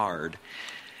this is hard.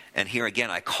 And here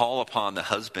again, I call upon the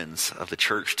husbands of the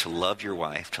church to love your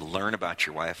wife, to learn about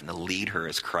your wife, and to lead her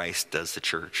as Christ does the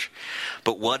church.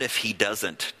 But what if he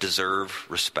doesn't deserve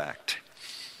respect?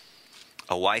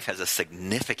 A wife has a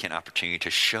significant opportunity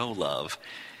to show love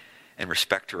and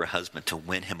respect to her husband, to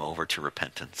win him over to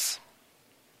repentance.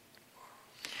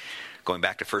 Going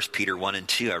back to 1 Peter 1 and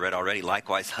 2, I read already,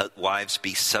 likewise, wives,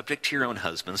 be subject to your own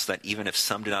husbands, that even if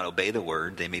some do not obey the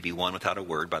word, they may be won without a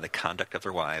word by the conduct of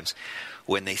their wives,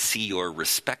 when they see your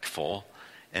respectful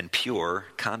and pure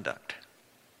conduct.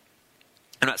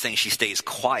 I'm not saying she stays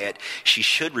quiet. She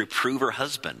should reprove her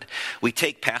husband. We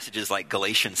take passages like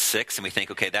Galatians 6 and we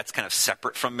think, okay, that's kind of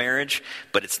separate from marriage,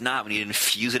 but it's not. We need to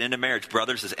infuse it into marriage.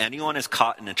 Brothers, as anyone is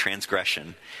caught in a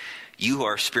transgression, you who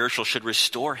are spiritual should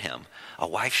restore him. A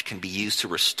wife can be used to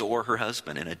restore her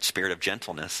husband in a spirit of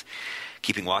gentleness,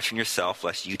 keeping watch on yourself,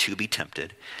 lest you too be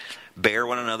tempted. Bear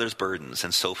one another's burdens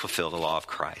and so fulfill the law of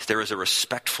Christ. There is a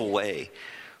respectful way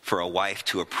for a wife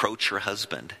to approach her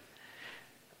husband.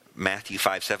 Matthew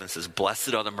 5:7 says,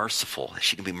 blessed are the merciful.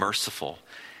 She can be merciful,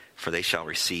 for they shall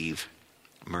receive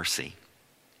mercy.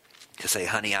 To say,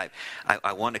 honey, I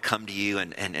want to come to you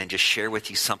and just share with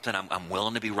you something. I'm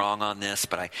willing to be wrong on this,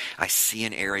 but I see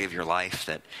an area of your life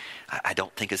that I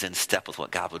don't think is in step with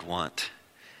what God would want.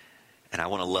 And I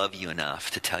want to love you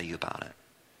enough to tell you about it.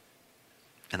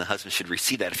 And the husband should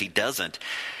receive that. If he doesn't,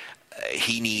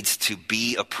 he needs to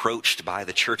be approached by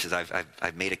the church, as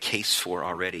I've made a case for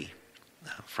already.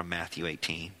 From Matthew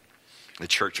 18. The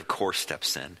church, of course,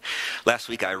 steps in. Last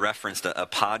week I referenced a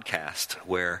podcast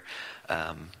where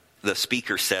the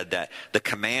speaker said that the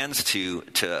commands to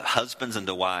husbands and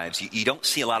to wives, you don't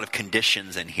see a lot of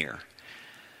conditions in here.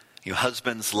 You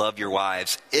husbands, love your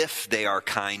wives if they are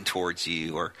kind towards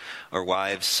you, or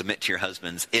wives, submit to your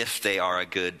husbands if they are a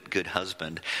good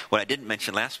husband. What I didn't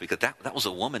mention last week, that was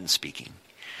a woman speaking.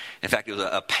 In fact, it was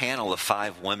a panel of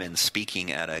 5 women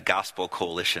speaking at a Gospel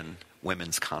Coalition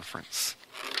women's conference.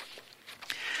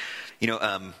 You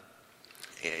know,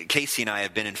 Casey and I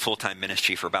have been in full-time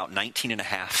ministry for about 19 and a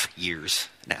half years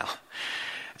now.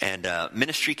 And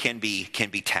ministry can be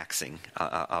taxing,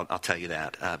 I'll tell you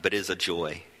that, but it is a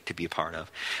joy to be a part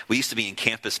of. We used to be in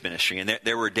campus ministry, and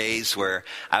there were days where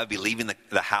I would be leaving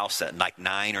the house at like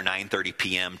 9 or 9:30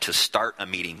 p.m. to start a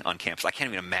meeting on campus. I can't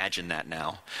even imagine that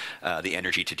now, the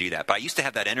energy to do that. But I used to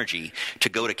have that energy to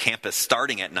go to campus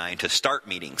starting at 9 to start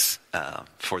meetings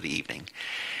for the evening.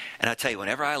 And I tell you,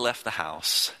 whenever I left the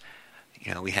house,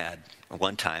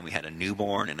 one time we had a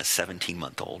newborn and a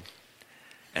 17-month-old,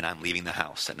 and I'm leaving the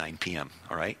house at 9 p.m.,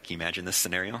 all right? Can you imagine this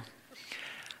scenario?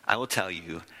 I will tell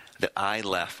you that I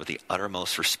left with the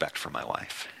uttermost respect for my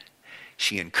wife.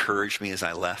 She encouraged me as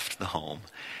I left the home,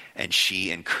 and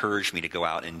she encouraged me to go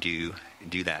out and do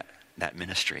that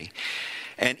ministry.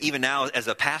 And even now, as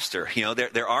a pastor,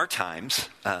 there are times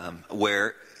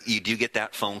where you do get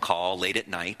that phone call late at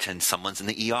night and someone's in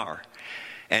the ER.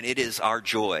 And it is our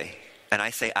joy, and I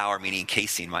say our, meaning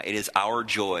Casey and it is our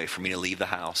joy for me to leave the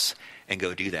house and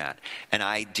go do that. And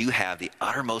I do have the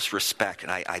uttermost respect,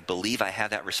 and I believe I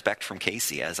have that respect from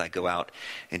Casey as I go out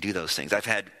and do those things. I've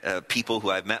had people who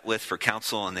I've met with for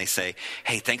counsel, and they say,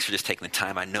 hey, thanks for just taking the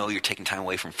time. I know you're taking time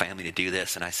away from family to do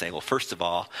this. And I say, well, first of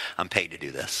all, I'm paid to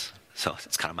do this. So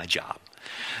it's kind of my job.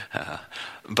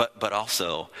 But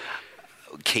also,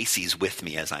 Casey's with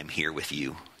me as I'm here with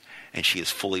you. And she is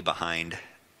fully behind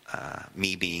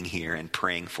me being here and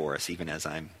praying for us even as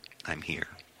I'm here.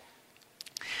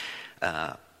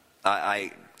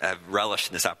 I have relished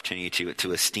in this opportunity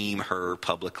to esteem her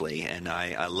publicly, and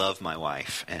I love my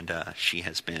wife, and she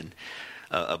has been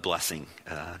a blessing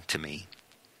to me.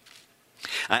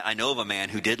 I know of a man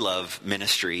who did love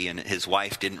ministry, and his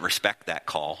wife didn't respect that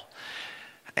call,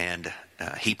 and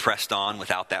he pressed on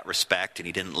without that respect, and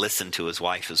he didn't listen to his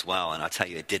wife as well, and I'll tell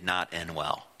you, it did not end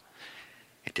well.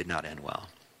 It did not end well.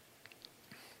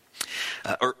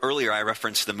 Earlier I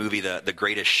referenced the movie The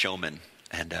Greatest Showman.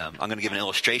 And I'm going to give an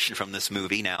illustration from this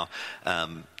movie. Now,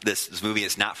 this movie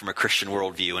is not from a Christian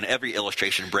worldview, and every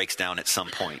illustration breaks down at some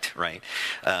point, right?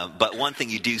 But one thing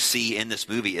you do see in this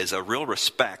movie is a real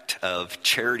respect of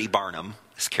Charity Barnum,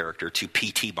 this character, to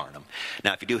P.T. Barnum.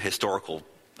 Now, if you do a historical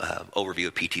overview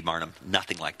of P.T. Barnum,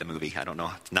 nothing like the movie. I don't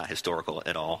know. It's not historical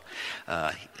at all.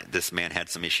 This man had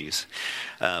some issues.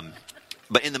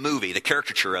 But in the movie, the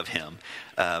caricature of him,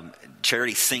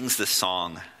 Charity sings this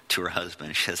song to her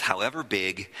husband. She says, however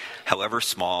big, however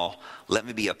small, let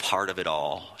me be a part of it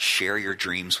all. Share your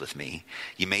dreams with me.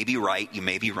 You may be right, you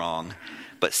may be wrong,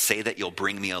 but say that you'll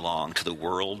bring me along to the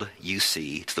world you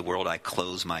see, to the world I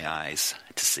close my eyes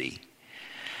to see.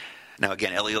 Now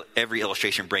again, every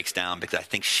illustration breaks down because I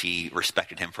think she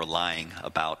respected him for lying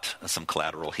about some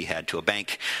collateral he had to a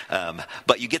bank.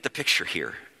 But you get the picture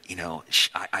here.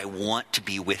 I want to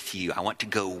be with you. I want to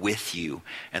go with you,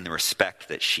 and the respect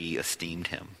that she esteemed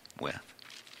him with.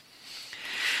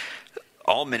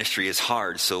 All ministry is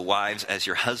hard, so wives, as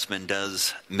your husband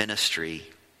does ministry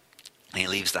and he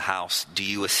leaves the house, do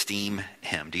you esteem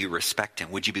him? Do you respect him?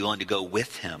 Would you be willing to go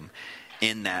with him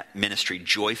in that ministry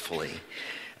joyfully?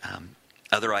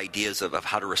 Other ideas of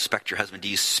how to respect your husband. Do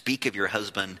you speak of your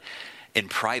husband in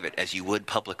private as you would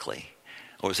publicly?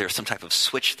 Or is there some type of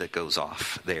switch that goes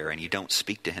off there and you don't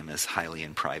speak to him as highly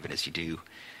in private as you do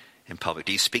in public?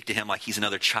 Do you speak to him like he's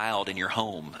another child in your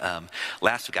home?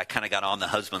 Last week I kind of got on the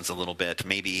husbands a little bit,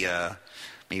 maybe a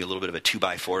little bit of a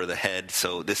 2x4 to the head.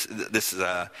 So this is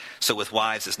so with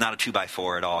wives, it's not a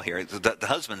 2x4 at all here. The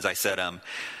husbands, I said,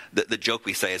 the joke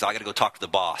we say is, I got to go talk to the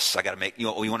boss. I got to make,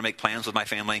 you want to make plans with my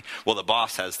family? Well, the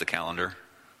boss has the calendar,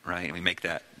 right? And we make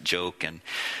that joke, and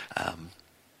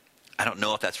I don't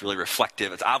know if that's really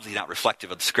reflective. It's obviously not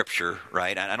reflective of the scripture,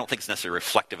 right? I don't think it's necessarily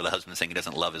reflective of the husband saying he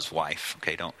doesn't love his wife.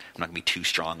 Okay, I'm not going to be too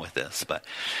strong with this, but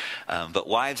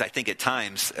wives, I think at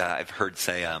times I've heard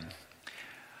say,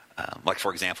 like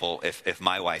for example, if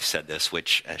my wife said this,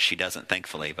 which she doesn't,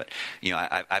 thankfully, but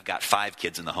I've got 5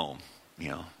 kids in the home,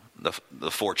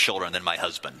 the 4 children, then my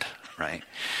husband, right?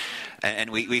 And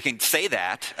we can say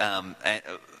that.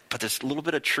 But there's a little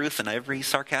bit of truth in every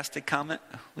sarcastic comment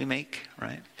we make,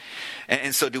 right?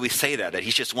 And so do we say that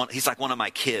he's like one of my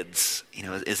kids?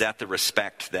 Is that the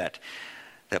respect that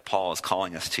Paul is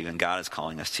calling us to and God is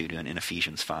calling us to in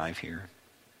Ephesians 5 here?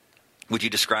 Would you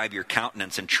describe your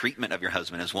countenance and treatment of your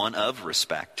husband as one of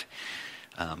respect?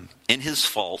 In his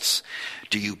faults,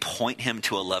 do you point him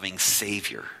to a loving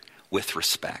Savior with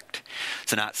respect?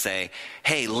 To not say,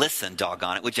 hey, listen,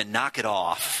 doggone it, would you knock it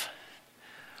off?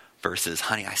 Versus,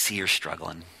 honey, I see you're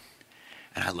struggling,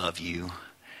 and I love you.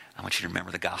 I want you to remember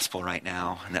the gospel right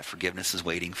now, and that forgiveness is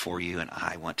waiting for you, and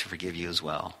I want to forgive you as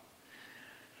well.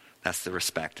 That's the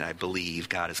respect I believe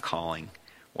God is calling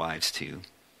wives to.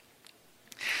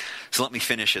 So let me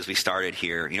finish as we started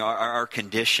here. Our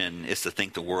condition is to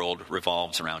think the world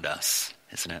revolves around us,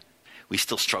 isn't it? We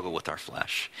still struggle with our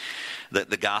flesh. The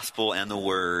gospel and the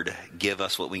word give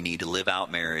us what we need to live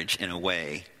out marriage in a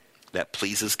way that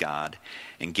pleases God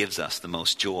and gives us the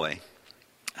most joy.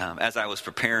 As I was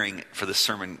preparing for this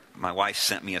sermon, my wife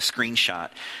sent me a screenshot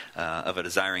of a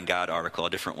Desiring God article, a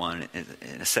different one, and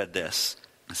it said this.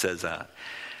 It says,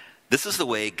 This is the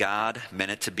way God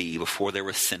meant it to be before there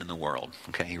was sin in the world.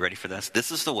 Okay, you ready for this?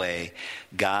 This is the way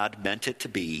God meant it to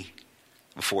be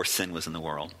before sin was in the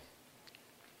world.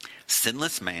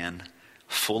 Sinless man,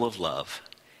 full of love,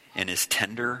 and his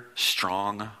tender,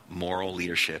 strong, moral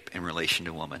leadership in relation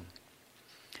to woman.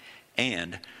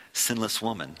 And sinless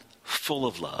woman, full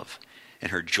of love,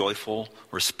 and her joyful,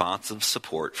 responsive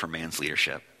support for man's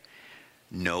leadership.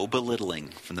 No belittling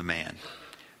from the man,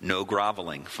 no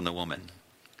groveling from the woman.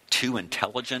 Two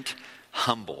intelligent,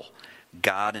 humble,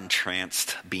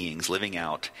 God-entranced beings living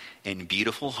out in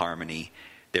beautiful harmony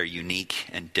their unique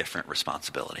and different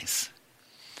responsibilities.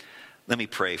 Let me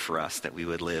pray for us that we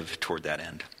would live toward that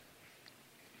end.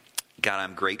 God,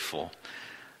 I'm grateful.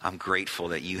 I'm grateful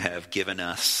that you have given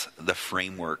us the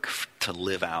framework to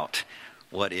live out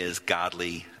what is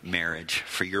godly marriage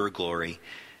for your glory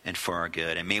and for our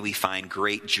good. And may we find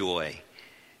great joy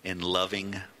in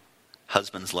loving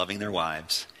husbands loving their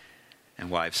wives and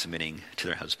wives submitting to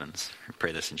their husbands. I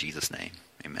pray this in Jesus' name.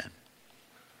 Amen.